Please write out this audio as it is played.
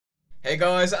Hey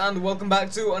guys, and welcome back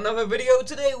to another video.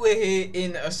 Today we're here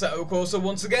in Assetto Corsa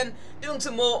once again, doing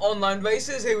some more online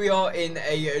races. Here we are in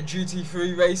a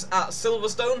GT3 race at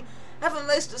Silverstone. Haven't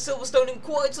raced at Silverstone in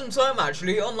quite some time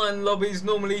actually. Online lobbies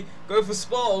normally go for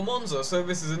Spa or Monza, so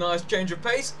this is a nice change of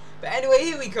pace. But anyway,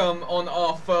 here we come on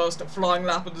our first flying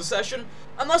lap of the session.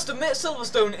 I must admit,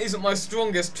 Silverstone isn't my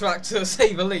strongest track to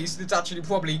say the least. It's actually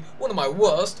probably one of my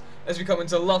worst, as we come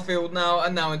into Luffield now,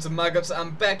 and now into Maggots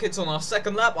and Beckett's on our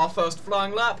second lap, our first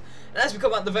flying lap. And as we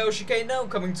come out the Vale chicane now,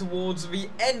 coming towards the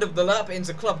end of the lap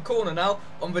into Club Corner now,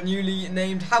 on the newly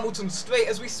named Hamilton Straight,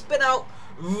 as we spin out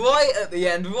right at the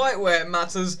end, right where it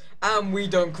matters, and we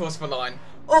don't cross the line.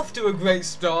 Off to a great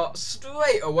start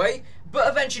straight away, but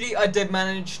eventually I did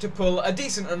manage to pull a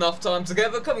decent enough time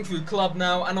together, coming through Club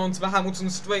now and onto the Hamilton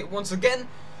Straight once again.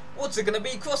 What's it going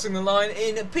to be? Crossing the line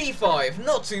in P5,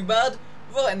 not too bad.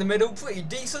 Right in the middle, pretty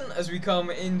decent as we come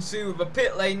into the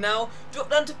pit lane now. Drop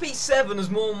down to P7 as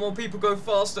more and more people go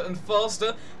faster and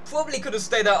faster. Probably could have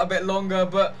stayed out a bit longer,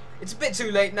 but it's a bit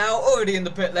too late now, already in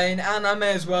the pit lane, and I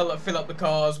may as well fill up the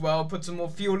car as well, put some more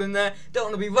fuel in there. Don't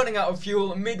want to be running out of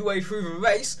fuel midway through the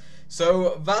race.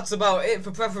 So that's about it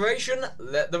for preparation.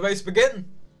 Let the race begin.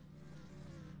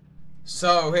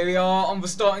 So here we are on the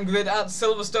starting grid at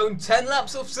Silverstone. 10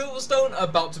 laps of Silverstone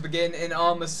about to begin in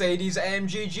our Mercedes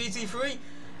AMG GT3.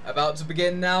 About to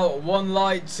begin now. 1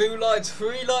 light, 2 lights,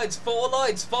 3 lights, 4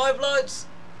 lights, 5 lights.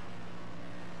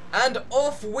 And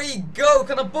off we go.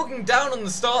 Kind of bogging down on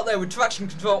the start there with traction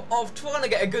control off. Trying to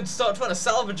get a good start, trying to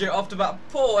salvage it after that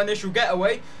poor initial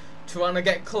getaway. Trying to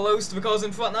get close to the cars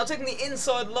in front. Now taking the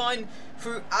inside line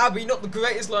through Abbey, not the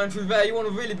greatest line through there. You want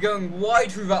to really be going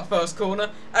wide through that first corner,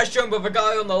 as shown by the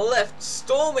guy on the left,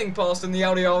 storming past in the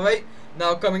Audi R8.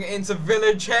 Now coming into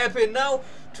Village, hairpin now,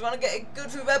 trying to get it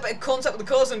good through there, but in contact with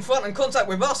the cars in front and contact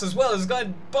with us as well, as the guy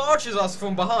barges us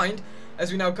from behind.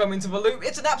 As we now come into the loop,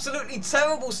 it's an absolutely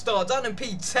terrible start, down in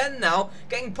P10 now,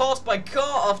 getting passed by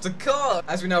car after car.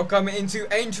 As we now come into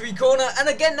Aintree Corner, and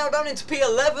again now down into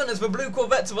P11 as the blue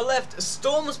Corvette to the left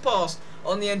storms past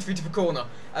on the entry to the corner.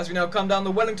 As we now come down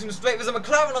the Wellington Straight, there's a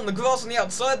McLaren on the grass on the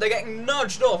outside, they're getting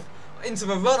nudged off into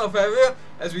the runoff area.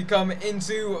 As we come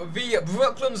into the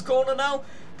Brooklands Corner now,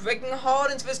 braking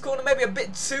hard into this corner, maybe a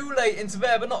bit too late into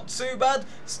there, but not too bad.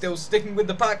 Still sticking with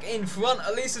the pack in front,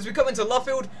 at least as we come into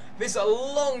Luffield. This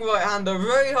long right-hander,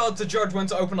 very hard to judge when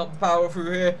to open up the power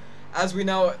through here. As we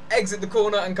now exit the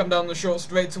corner and come down the short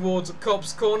straight towards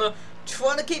Cobb's Corner.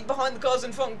 Trying to keep behind the cars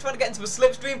in front, trying to get into the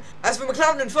slipstream. As for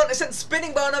McLaren in front, is sent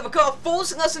spinning by another car,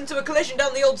 forcing us into a collision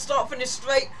down the old start-finish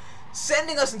straight.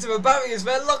 Sending us into the barriers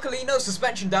there. Luckily no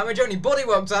suspension damage, only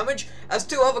bodywork damage, as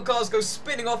 2 other cars go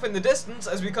spinning off in the distance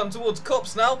as we come towards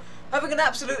Cops now. Having an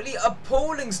absolutely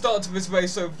appalling start to this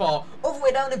race so far. All the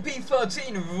way down in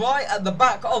P13, right at the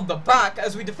back of the pack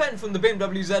as we defend from the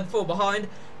BMW Z4 behind.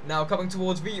 Now coming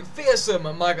towards the fearsome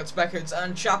Maggots, Beckett's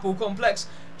and Chapel complex.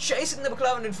 Chasing the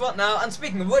McLaren in front now, and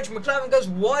speaking of which, McLaren goes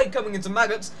wide coming into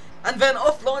Maggots, and then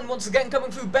offline once again coming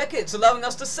through Beckett's, allowing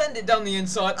us to send it down the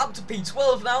inside up to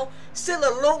P12 now. Still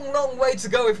a long way to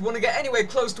go if we want to get anywhere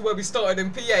close to where we started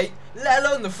in P8, let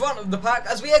alone the front of the pack,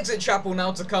 as we exit Chapel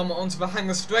now to come onto the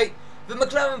Hangar Straight. The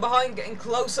McLaren behind getting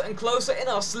closer and closer in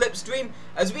our slipstream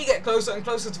as we get closer and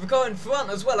closer to the car in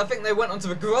front as well. I think they went onto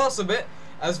the grass a bit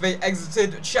as they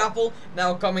exited Chapel.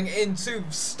 Now coming into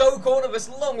Stowe Corner, this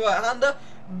long right-hander.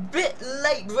 Bit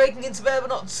late breaking into there, but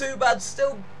not too bad.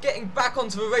 Still getting back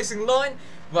onto the racing line.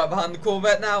 Right behind the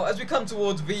Corvette now as we come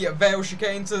towards the Vale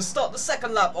chicane to start the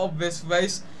second lap of this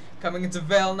race. Coming into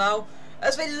Vale now.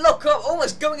 As they lock up,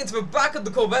 almost going into the back of the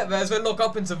Corvette there as they lock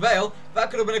up into Vale. That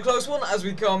could have been a close one as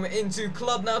we come into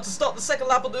Club now to start the second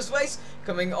lap of this race.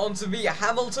 Coming onto the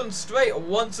Hamilton Straight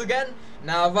once again.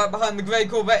 Now right behind the grey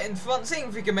Corvette in front, seeing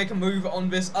if we can make a move on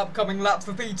this upcoming lap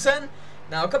for P10.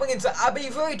 Now coming into Abbey,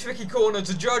 very tricky corner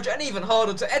to judge and even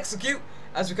harder to execute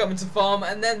as we come into Farm,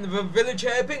 and then the Village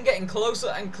hairpin getting closer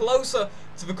and closer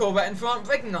to the Corvette in front,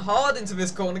 braking hard into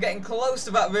this corner, getting close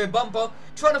to that rear bumper,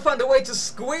 trying to find a way to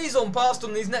squeeze on past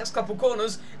on these next couple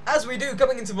corners as we do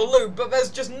coming into the loop, but there's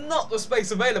just not the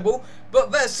space available.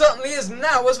 But there certainly is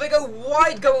now as they go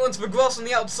wide going onto the grass on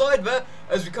the outside there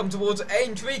as we come towards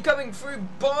Aintree, coming through,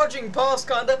 barging past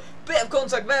kinda, bit of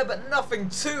contact there but nothing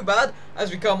too bad as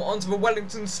we come onto the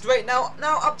Wellington Straight now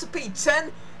up to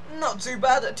P10. Not too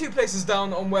bad, 2 places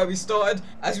down on where we started.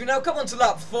 As we now come on to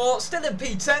lap 4, still in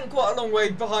P10, quite a long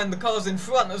way behind the cars in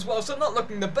front as well, so not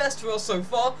looking the best for us so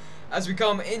far. as we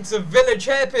come into Village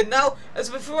Hairpin now, as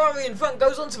the Ferrari in front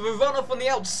goes on to the runoff on the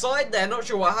outside there. Not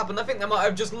sure what happened. I think they might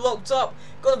have just locked up,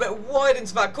 got a bit wide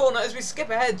into that corner, as we skip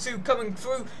ahead to coming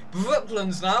through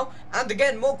Brooklands now. And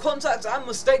again, more contact and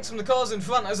mistakes from the cars in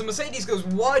front, as the Mercedes goes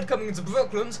wide coming into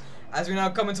Brooklands, as we now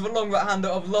come into the long right-hander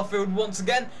of Luffield once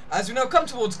again, as we now come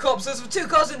towards Cops, as the two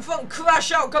cars in front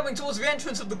crash out coming towards the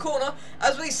entrance of the corner,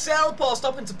 as we sail past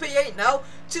up into P8 now.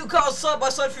 Two cars side by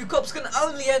side through Cops can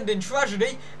only end in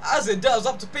tragedy, as it does,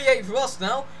 up to P8 for us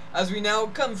now, as we now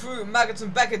come through Maggots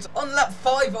and Beckett on lap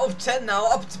 5 of 10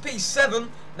 now, up to P7.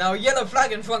 Now yellow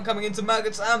flag in front coming into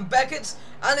Maggots and Beckett,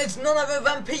 and it's none other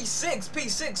than P6.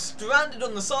 P6 stranded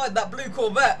on the side, that blue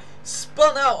Corvette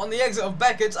spun out on the exit of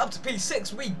Beckett. Up to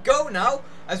P6 we go now,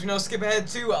 as we now skip ahead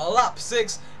to lap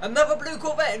 6. Another blue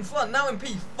Corvette in front, now in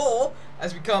P4,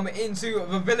 as we come into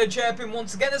the Village Hairpin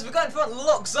once again, as we go in front,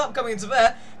 locks up coming into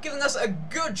there, giving us a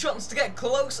good chance to get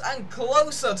close and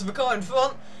closer to the car in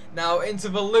front. Now into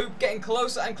the loop, getting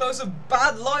closer and closer,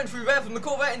 bad line through there from the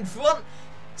Corvette in front.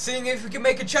 Seeing if we can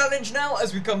make a challenge now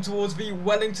as we come towards the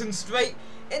Wellington Straight.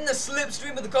 In the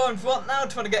slipstream of the car in front now,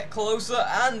 trying to get closer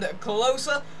and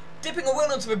closer. Dipping a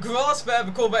wheel onto the grass there,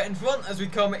 the Corvette in front, as we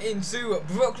come into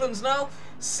Brooklands now.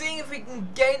 Seeing if we can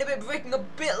gain a bit, braking a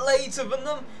bit later than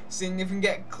them. Seeing if we can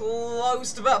get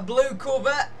close to that blue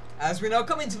Corvette, as we now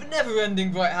come into the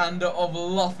never-ending right-hander of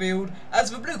Luffield,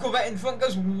 as the blue Corvette in front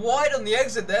goes wide on the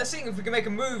exit there, seeing if we can make a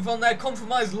move on their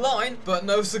compromised line, but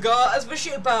no cigar, as the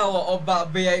sheer power of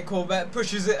that V8 Corvette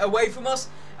pushes it away from us,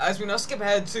 as we now skip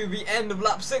ahead to the end of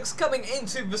lap 6, coming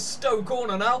into the Stowe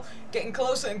corner now, getting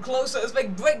closer and closer as they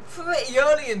break pretty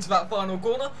early into that final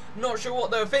corner. Not sure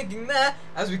what they were thinking there,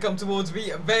 as we come towards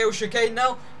the Vale chicane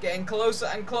now, getting closer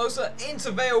and closer. Into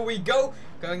Vale we go,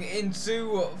 going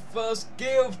into first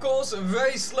gear, of course. A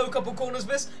very slow couple corners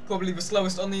this, probably the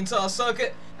slowest on the entire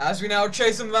circuit, as we now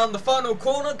chase them around the final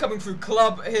corner, coming through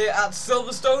Club here at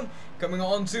Silverstone. Coming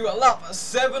on to lap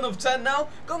 7 of 10 now,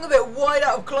 going a bit wide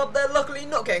out of Club there, luckily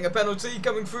not getting a penalty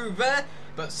coming through there,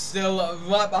 but still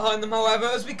right behind them however,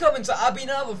 as we come into Abbey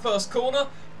now, the first corner.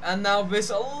 And now this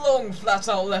long flat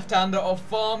out left-hander of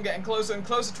Farm, getting closer and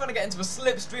closer, trying to get into the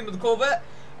slipstream of the Corvette.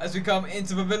 As we come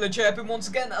into the Village Hairpin once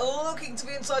again, looking to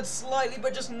the inside slightly,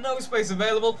 but just no space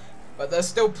available. But there's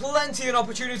still plenty of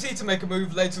opportunity to make a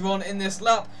move later on in this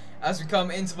lap. As we come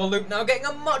into the loop now, getting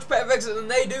a much better exit than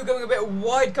they do, going a bit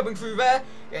wide coming through there,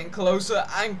 getting closer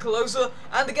and closer,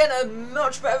 and again a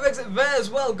much better exit there as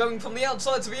well, going from the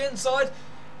outside to the inside.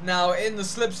 Now in the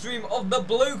slipstream of the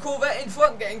blue Corvette in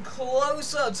front, getting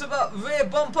closer to that rear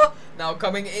bumper. Now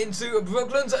coming into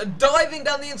Brooklands, diving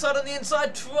down the inside on the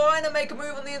inside, trying to make a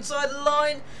move on the inside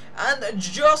line, and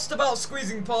just about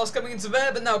squeezing past coming into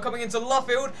there, but now coming into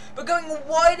Luffield, but going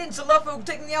wide into Luffield,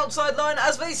 taking the outside line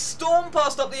as they storm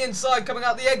past up the inside, coming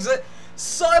out the exit,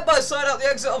 side by side out the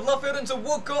exit of Luffield into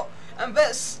Woodcote, and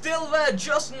they're still there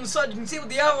just on the side. You can see with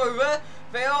the arrow there,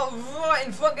 they are right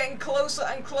in front, getting closer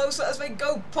and closer as they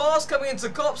go past coming into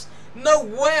Cops. No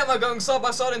way am I going side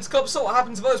by side into Cops. So what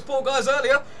happened to those poor guys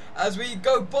earlier as we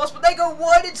go past, but they go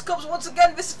wide into Cops once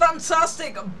again. This is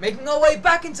fantastic. Making our way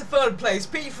back into third place,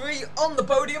 P3 on the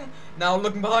podium. Now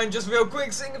looking behind just real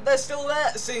quick, seeing if they're still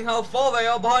there, seeing how far they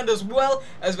are behind as well,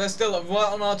 as they're still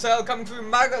right on our tail, coming through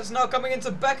Maggots, now coming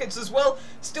into Beckett's as well.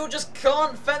 Still just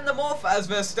can't fend them off as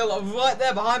they're still right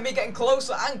there behind me, getting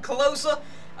closer and closer.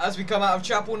 As we come out of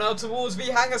Chapel now towards the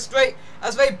Hangar Straight,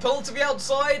 as they pull to the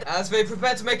outside, as they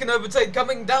prepare to make an overtake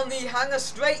coming down the Hangar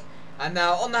Straight. And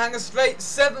now on the Hangar Straight,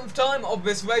 7th time of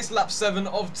this race, lap 7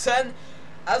 of 10.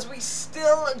 As we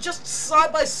still just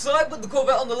side by side with the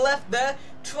Corvette on the left there,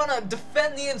 trying to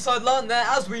defend the inside line there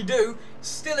as we do.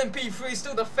 Still in P3,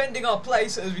 still defending our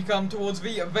place as we come towards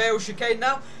the Vale chicane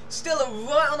now. Still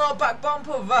right on our back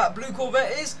bumper, that blue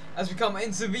Corvette is, as we come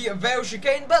into the Vale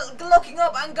chicane, but locking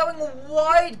up and going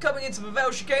wide coming into the Vale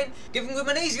chicane, giving them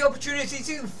an easy opportunity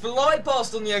to fly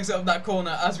past on the exit of that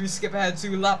corner as we skip ahead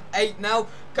to lap 8 now,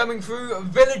 coming through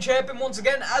Village Hairpin once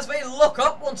again as they lock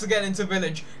up once again into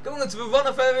Village. Going into the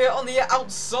runoff area on the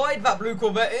outside, that blue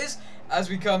Corvette is, as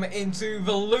we come into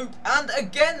the loop, and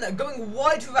again going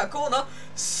wide through that corner,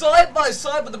 side by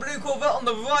side with the blue Corvette on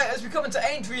the right as we come into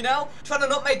Aintree now, trying to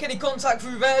not make any contact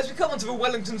through there as we come onto the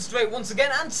Wellington Straight once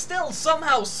again, and still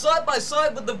somehow side by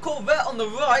side with the Corvette on the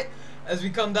right as we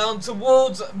come down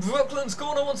towards Brooklyn's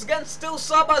corner once again, still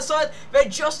side by side. They're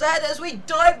just ahead as we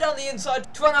dive down the inside,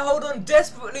 trying to hold on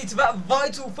desperately to that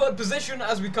vital third position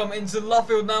as we come into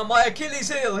Luffield now. My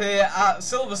Achilles heel here at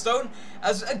Silverstone,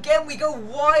 as again we go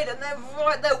wide and they're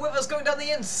right there with us going down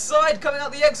the inside, coming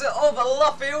out the exit of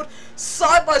Luffield,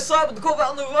 side by side with the Corvette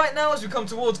on the right now as we come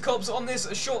towards Cobbs on this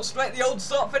short straight, the old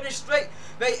start finish straight.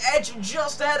 They edge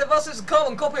just ahead of us. It's a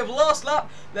carbon copy of last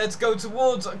lap. Let's go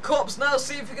towards Cobbs now,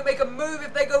 see if we can make a move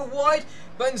if they go wide,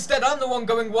 but instead I'm the one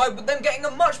going wide with them getting a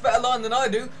much better line than I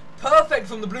do. Perfect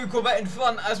from the blue Corvette in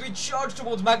front as we charge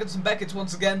towards Maggots and Beckett's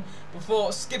once again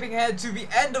before skipping ahead to the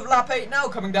end of lap 8 now,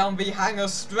 coming down the hangar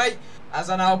straight as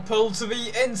I now pull to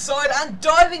the inside and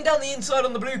diving down the inside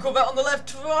on the blue Corvette on the left,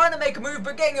 trying to make a move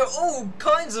but getting it all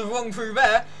kinds of wrong through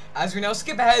there as we now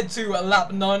skip ahead to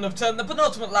lap 9 of 10, the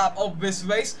penultimate lap of this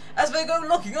race, as they go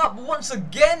looking up once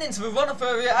again into the runoff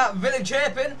area at Village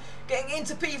Hairpin, getting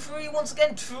into P3 once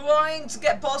again, trying to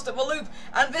get past at the loop,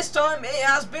 and this time it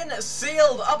has been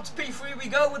sealed. Up to P3 we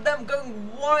go with them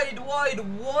going wide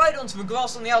onto the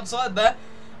grass on the outside there.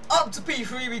 Up to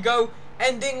P3 we go,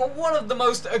 ending one of the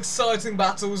most exciting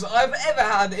battles I've ever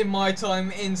had in my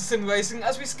time in sim racing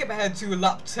as we skip ahead to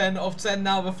lap 10 of 10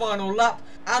 now, the final lap.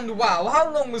 And wow,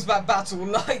 how long was that battle?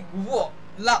 Like what?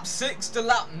 Lap 6 to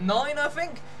lap 9 I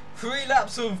think? 3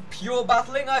 laps of pure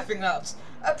battling. I think that's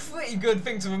a pretty good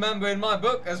thing to remember in my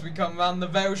book as we come around the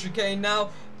Vale chicane now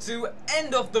to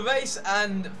end off the race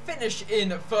and finish in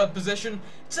 3rd position.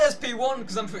 It says P1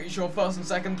 because I'm pretty sure 1st and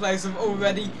 2nd place have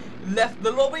already left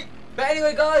the lobby. But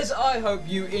anyway guys, I hope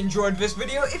you enjoyed this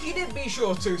video. If you did, be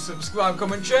sure to subscribe,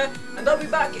 comment, share, and I'll be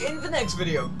back in the next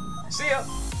video. See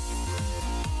ya!